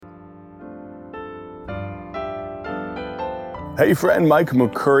Hey friend, Mike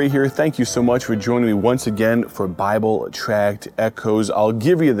McCurry here. Thank you so much for joining me once again for Bible Tract Echoes. I'll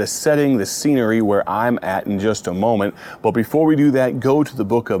give you the setting, the scenery where I'm at in just a moment. But before we do that, go to the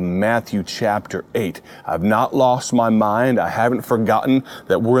book of Matthew chapter 8. I've not lost my mind. I haven't forgotten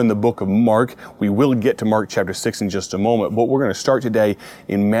that we're in the book of Mark. We will get to Mark chapter 6 in just a moment, but we're going to start today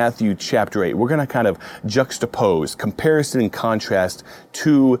in Matthew chapter 8. We're going to kind of juxtapose, comparison and contrast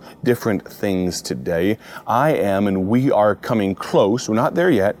two different things today. I am and we are coming close, we're not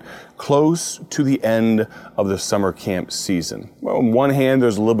there yet, close to the end of the summer camp season. Well, on one hand,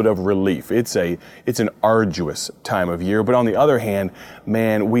 there's a little bit of relief. It's an arduous time of year, but on the other hand,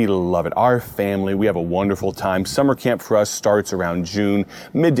 man, we love it. Our family, we have a wonderful time. Summer camp for us starts around June,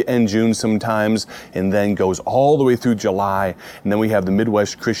 mid to end June sometimes, and then goes all the way through July. And then we have the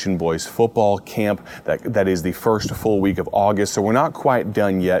Midwest Christian Boys football camp that is the first full week of August. So we're not quite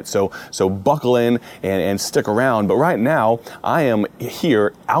done yet. So buckle in and stick around. But right now, I am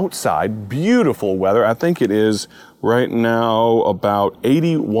here outside. Beautiful weather. I think it is right now about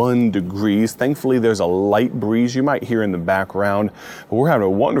 81 degrees. Thankfully, there's a light breeze you might hear in the background. But we're having a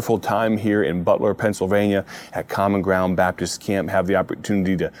wonderful time here in Butler, Pennsylvania at Common Ground Baptist Camp. Have the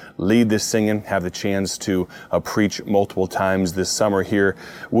opportunity to lead this singing, have the chance to preach multiple times this summer here.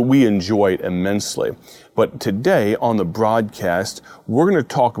 We enjoy it immensely. But today on the broadcast, we're going to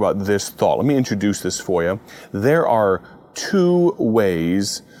talk about this thought. Let me introduce this for you. There are two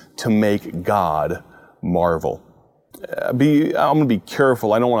ways to make God marvel. I'm going to be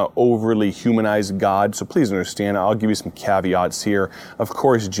careful. I don't want to overly humanize God, so please understand. I'll give you some caveats here. Of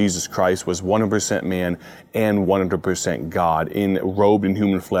course, Jesus Christ was 100% man and 100% God, robed in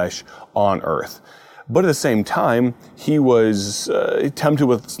human flesh on earth. But at the same time, he was tempted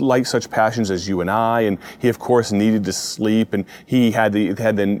with like such passions as you and I, and he of course needed to sleep, and he had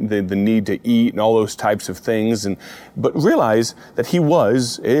the need to eat and all those types of things. But realize that he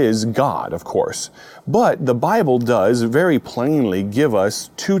is God, of course. But the Bible does very plainly give us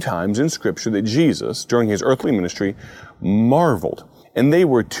two times in Scripture that Jesus, during his earthly ministry, marveled. And they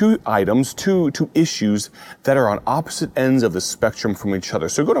were two items, two issues that are on opposite ends of the spectrum from each other.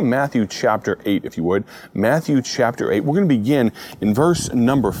 So go to Matthew chapter 8, if you would. Matthew chapter 8. We're going to begin in verse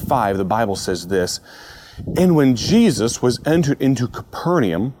number 5. The Bible says this, "And when Jesus was entered into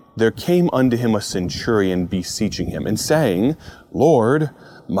Capernaum, there came unto him a centurion beseeching him, and saying, Lord,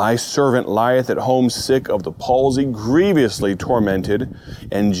 my servant lieth at home sick of the palsy, grievously tormented.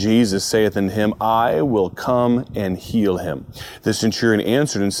 And Jesus saith unto him, I will come and heal him. The centurion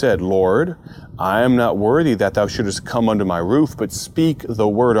answered and said, Lord, I am not worthy that thou shouldest come under my roof, but speak the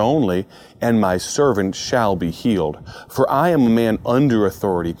word only, and my servant shall be healed. For I am a man under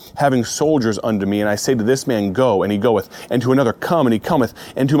authority, having soldiers under me, and I say to this man, Go, and he goeth, and to another, Come, and he cometh,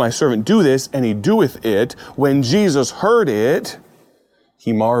 and to my servant, Do this, and he doeth it. When Jesus heard it,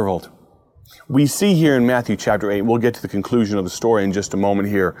 he marveled." We see here in Matthew chapter 8, we'll get to the conclusion of the story in just a moment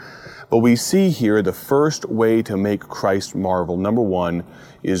here, but we see here the first way to make Christ marvel, number one,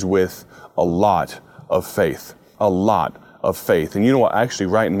 is with a lot of faith. A lot of faith. And you know what? Actually,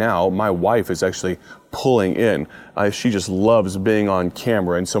 right now, my wife is actually pulling in. She just loves being on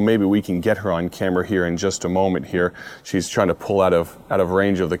camera, and so maybe we can get her on camera here in just a moment here. She's trying to pull out of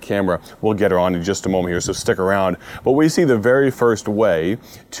range of the camera. We'll get her on in just a moment here, so stick around. But we see the very first way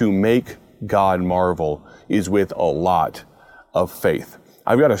to make God marvel is with a lot of faith.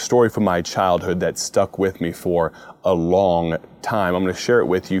 I've got a story from my childhood that stuck with me for a long time. I'm going to share it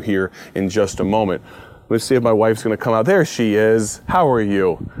with you here in just a moment. Let's see if my wife's going to come out. There she is. How are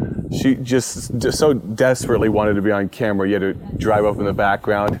you? She just so desperately wanted to be on camera. You had to drive up in the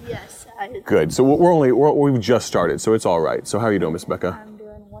background. Yes, I did. Good. So we've just started, so it's all right. So how are you doing, Miss Becca? I'm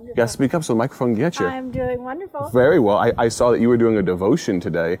doing wonderful. You got to speak up so the microphone can get you. I'm doing wonderful. Very well. I saw that you were doing a devotion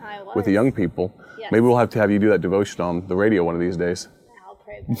today I was. with the young people. Yes. Maybe we'll have to have you do that devotion on the radio one of these days. I'll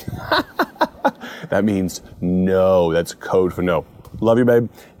pray about that. That means no. That's code for no. Love you, babe.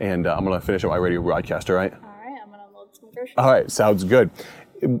 And I'm going to finish up my radio broadcast, all right? All right, I'm going to unload some groceries. All right, sounds good.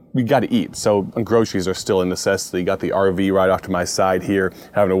 We got to eat, so groceries are still a necessity. Got the RV right off to my side here,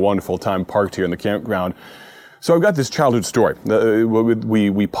 having a wonderful time parked here in the campground. So I've got this childhood story.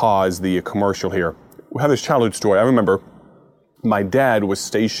 We pause the commercial here. We have this childhood story. I remember my dad was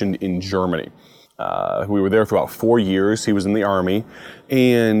stationed in Germany. We were there for about 4 years. He was in the Army,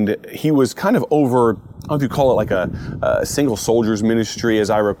 and he was kind of over, I don't know if you call it like a single soldiers ministry,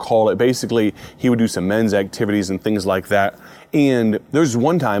 as I recall it. Basically, he would do some men's activities and things like that. And there was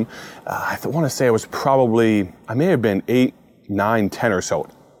one time, I want to say I may have been 8, 9, 10 or so,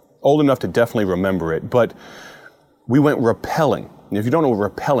 old enough to definitely remember it, but we went rappelling if you don't know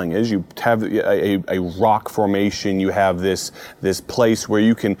what rappelling is, you have a rock formation, you have this place where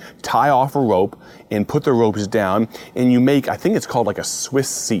you can tie off a rope and put the ropes down, and you make, I think it's called like a Swiss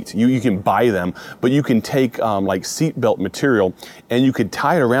seat. You can buy them, but you can take like seatbelt material and you could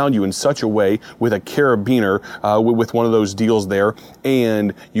tie it around you in such a way with a carabiner, with one of those deals there,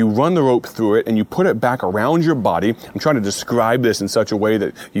 and you run the rope through it and you put it back around your body. I'm trying to describe this in such a way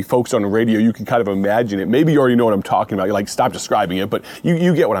that you folks on the radio, you can kind of imagine it. Maybe you already know what I'm talking about. You're like, stop describing it, but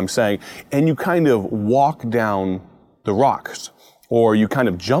you get what I'm saying. And you kind of walk down the rocks, or you kind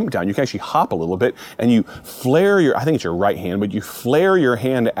of jump down. You can actually hop a little bit, and you flare I think it's your right hand, but you flare your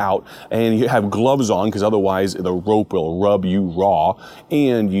hand out, and you have gloves on, because otherwise the rope will rub you raw,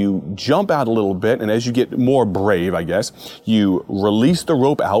 and you jump out a little bit, and as you get more brave, I guess, you release the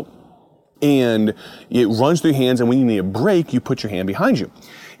rope out, and it runs through your hands, and when you need a break, you put your hand behind you.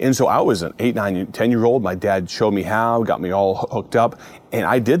 And so I was an 8, 9, 10-year-old. My dad showed me how, got me all hooked up, and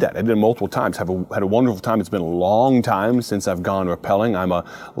I did that. I did it multiple times. Had a wonderful time. It's been a long time since I've gone rappelling. I'm a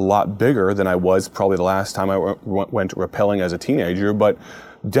lot bigger than I was probably the last time I went rappelling as a teenager, but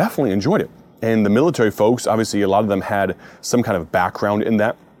definitely enjoyed it. And the military folks, obviously a lot of them had some kind of background in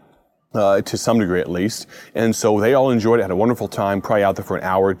that. To some degree at least. And so they all enjoyed it, had a wonderful time, probably out there for an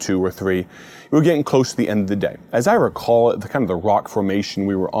hour, 2 or 3. We were getting close to the end of the day. As I recall it, the kind of the rock formation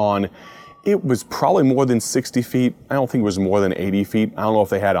we were on, it was probably more than 60 feet. I don't think it was more than 80 feet. I don't know if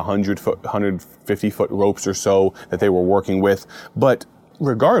they had 100-foot, 150-foot ropes or so that they were working with. But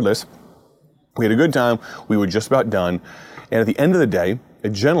regardless, we had a good time. We were just about done. And at the end of the day, a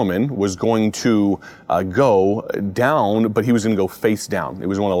gentleman was going to go down, but he was going to go face down. It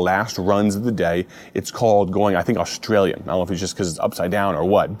was one of the last runs of the day. It's called going, I think, Australian. I don't know if it's just because it's upside down or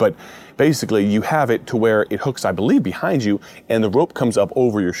what, but basically you have it to where it hooks, I believe, behind you, and the rope comes up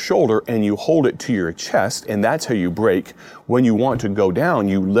over your shoulder, and you hold it to your chest, and that's how you brake. When you want to go down,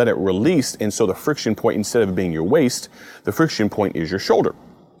 you let it release, and so the friction point, instead of being your waist, the friction point is your shoulder.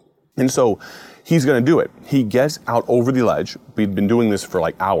 And so he's going to do it. He gets out over the ledge. We've been doing this for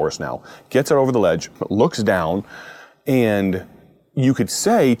like hours now. Gets out over the ledge, looks down, and you could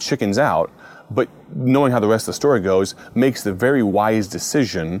say chickens out, but knowing how the rest of the story goes, makes the very wise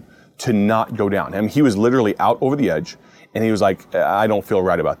decision to not go down. I mean, he was literally out over the edge, and he was like, I don't feel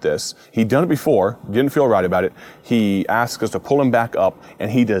right about this. He'd done it before, didn't feel right about it. He asked us to pull him back up,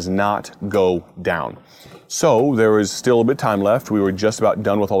 and he does not go down. So there was still a bit of time left. We were just about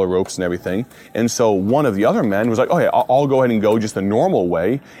done with all the ropes and everything. And so one of the other men was like, okay, I'll go ahead and go just the normal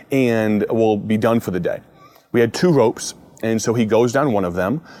way, and we'll be done for the day. We had 2 ropes, and so he goes down one of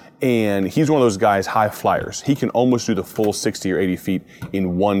them, and he's one of those guys, high flyers. He can almost do the full 60 or 80 feet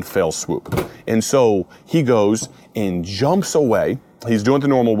in one fell swoop. And so he goes and jumps away. He's doing it the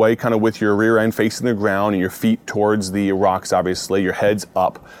normal way, kind of with your rear end facing the ground and your feet towards the rocks, obviously, your head's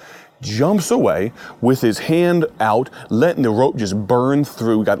up. Jumps away with his hand out, letting the rope just burn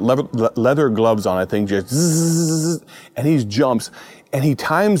through. Got leather gloves on, I think, just zzz, and he jumps, and he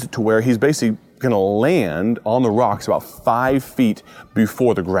times it to where he's basically going to land on the rocks about 5 feet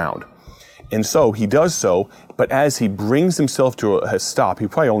before the ground. And so he does so, but as he brings himself to a stop, he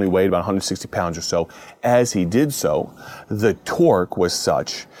probably only weighed about 160 pounds or so. As he did so, the torque was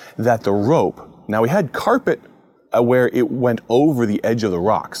such that the rope, now we had carpet where it went over the edge of the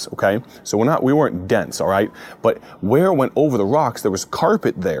rocks, okay? So we weren't dense, all right? But where it went over the rocks, there was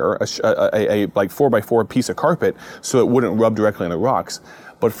carpet there, a like 4x4 piece of carpet, so it wouldn't rub directly on the rocks.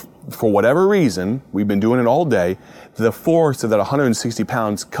 But for whatever reason, we've been doing it all day, the force of that 160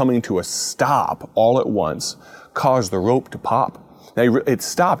 pounds coming to a stop all at once caused the rope to pop. Now it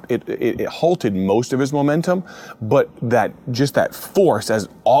stopped, it halted most of his momentum, but that force, as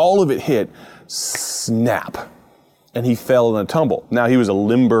all of it hit, snap. And he fell in a tumble. Now he was a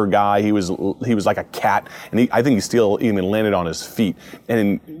limber guy. He was like a cat, and I think he still even landed on his feet.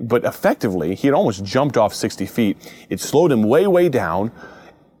 But effectively, he had almost jumped off 60 feet. It slowed him way, way down,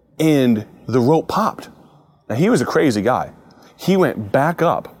 and the rope popped. Now he was a crazy guy. He went back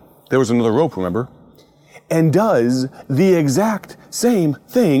up. There was another rope, remember? And does the exact same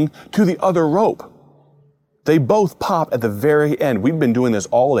thing to the other rope. They both pop at the very end. We've been doing this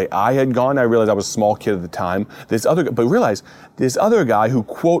all day. I had gone. I realized I was a small kid at the time. But realize this other guy who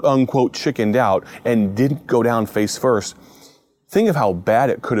quote unquote chickened out and didn't go down face first. Think of how bad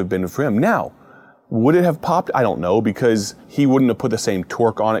it could have been for him. Now, would it have popped? I don't know, because he wouldn't have put the same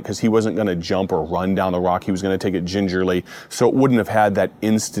torque on it, because he wasn't going to jump or run down the rock. He was going to take it gingerly. So it wouldn't have had that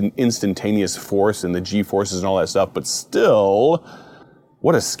instantaneous force and the G-forces and all that stuff. But still,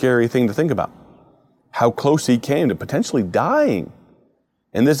 what a scary thing to think about. How close he came to potentially dying.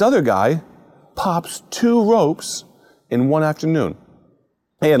 And this other guy pops 2 ropes in one afternoon.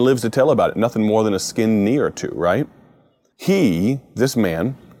 and lives to tell about it. Nothing more than a skinned knee or two, right? This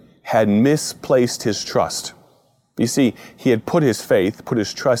man, had misplaced his trust. You see, he had put his faith, put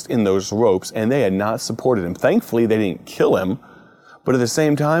his trust in those ropes, and they had not supported him. Thankfully, they didn't kill him, but at the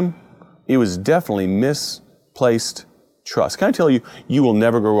same time, it was definitely misplaced trust. Can I tell you, you will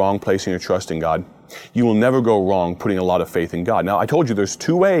never go wrong placing your trust in God. You will never go wrong putting a lot of faith in God. Now, I told you there's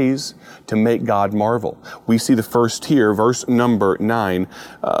two ways to make God marvel. We see the first here, verse number 9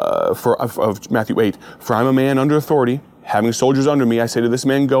 of Matthew 8. For I'm a man under authority, having soldiers under me. I say to this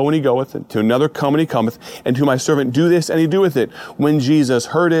man, go, and he goeth, and to another, come, and he cometh, and to my servant, do this, and he doeth it. When Jesus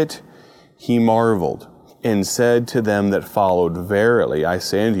heard it, he marveled, and said to them that followed, verily, I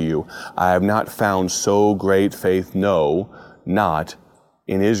say unto you, I have not found so great faith, no, not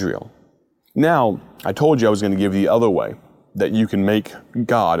in Israel. Now, I told you I was going to give you the other way that you can make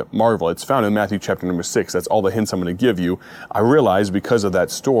God marvel. It's found in Matthew chapter number 6. That's all the hints I'm going to give you. I realize because of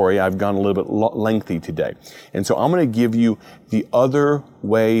that story, I've gone a little bit lengthy today. And so I'm going to give you the other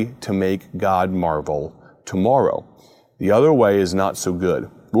way to make God marvel tomorrow. The other way is not so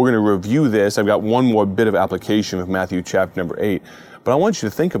good. We're going to review this. I've got one more bit of application of Matthew chapter number 8. But I want you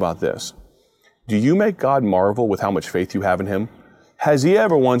to think about this. Do you make God marvel with how much faith you have in Him? Has He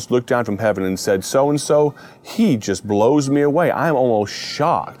ever once looked down from heaven and said, so-and-so, he just blows me away. I'm almost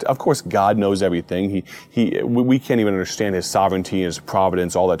shocked. Of course, God knows everything. We can't even understand His sovereignty, His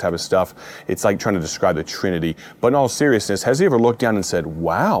providence, all that type of stuff. It's like trying to describe the Trinity. But in all seriousness, has He ever looked down and said,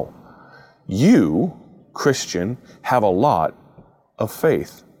 wow, you, Christian, have a lot of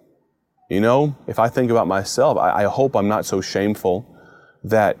faith? You know, if I think about myself, I hope I'm not so shameful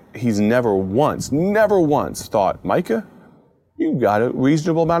that He's never once thought, Micah, you've got a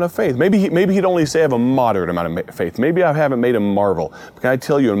reasonable amount of faith. Maybe He'd only say I have a moderate amount of faith. Maybe I haven't made Him marvel. But can I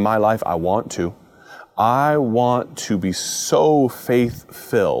tell you, in my life, I want to. I want to be so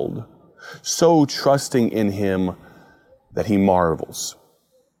faith-filled, so trusting in Him that He marvels.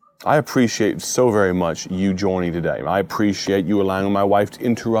 I appreciate so very much you joining today. I appreciate you allowing my wife to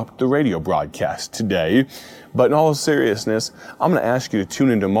interrupt the radio broadcast today. But in all seriousness, I'm going to ask you to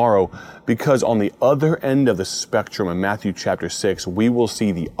tune in tomorrow, because on the other end of the spectrum in Matthew chapter 6, we will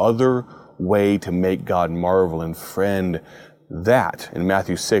see the other way to make God marvel. And friend, that in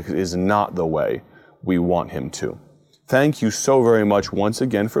Matthew 6 is not the way we want Him to. Thank you so very much once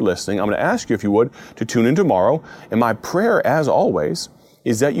again for listening. I'm going to ask you, if you would, to tune in tomorrow. And my prayer, as always,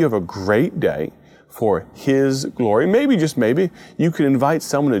 is that you have a great day for His glory. Maybe, just maybe, you can invite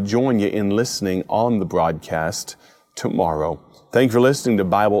someone to join you in listening on the broadcast tomorrow. Thank you for listening to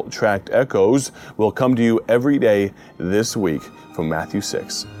Bible Tract Echoes. We'll come to you every day this week from Matthew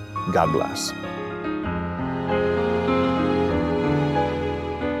 6. God bless.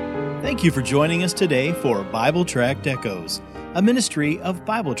 Thank you for joining us today for Bible Tract Echoes, a ministry of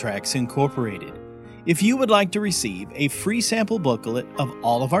Bible Tracts Incorporated. If you would like to receive a free sample booklet of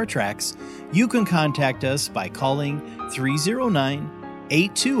all of our tracts, you can contact us by calling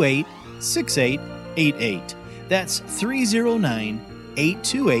 309-828-6888. That's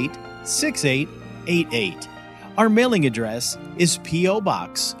 309-828-6888. Our mailing address is P.O.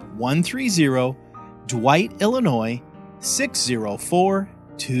 Box 130, Dwight, Illinois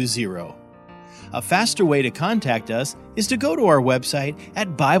 60420. A faster way to contact us is to go to our website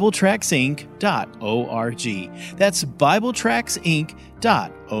at BibleTractsInc.org. That's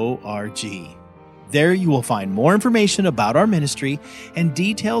BibleTractsInc.org. There you will find more information about our ministry and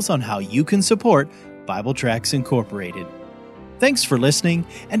details on how you can support Bible Tracts Incorporated. Thanks for listening,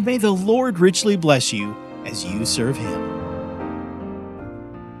 and may the Lord richly bless you as you serve Him.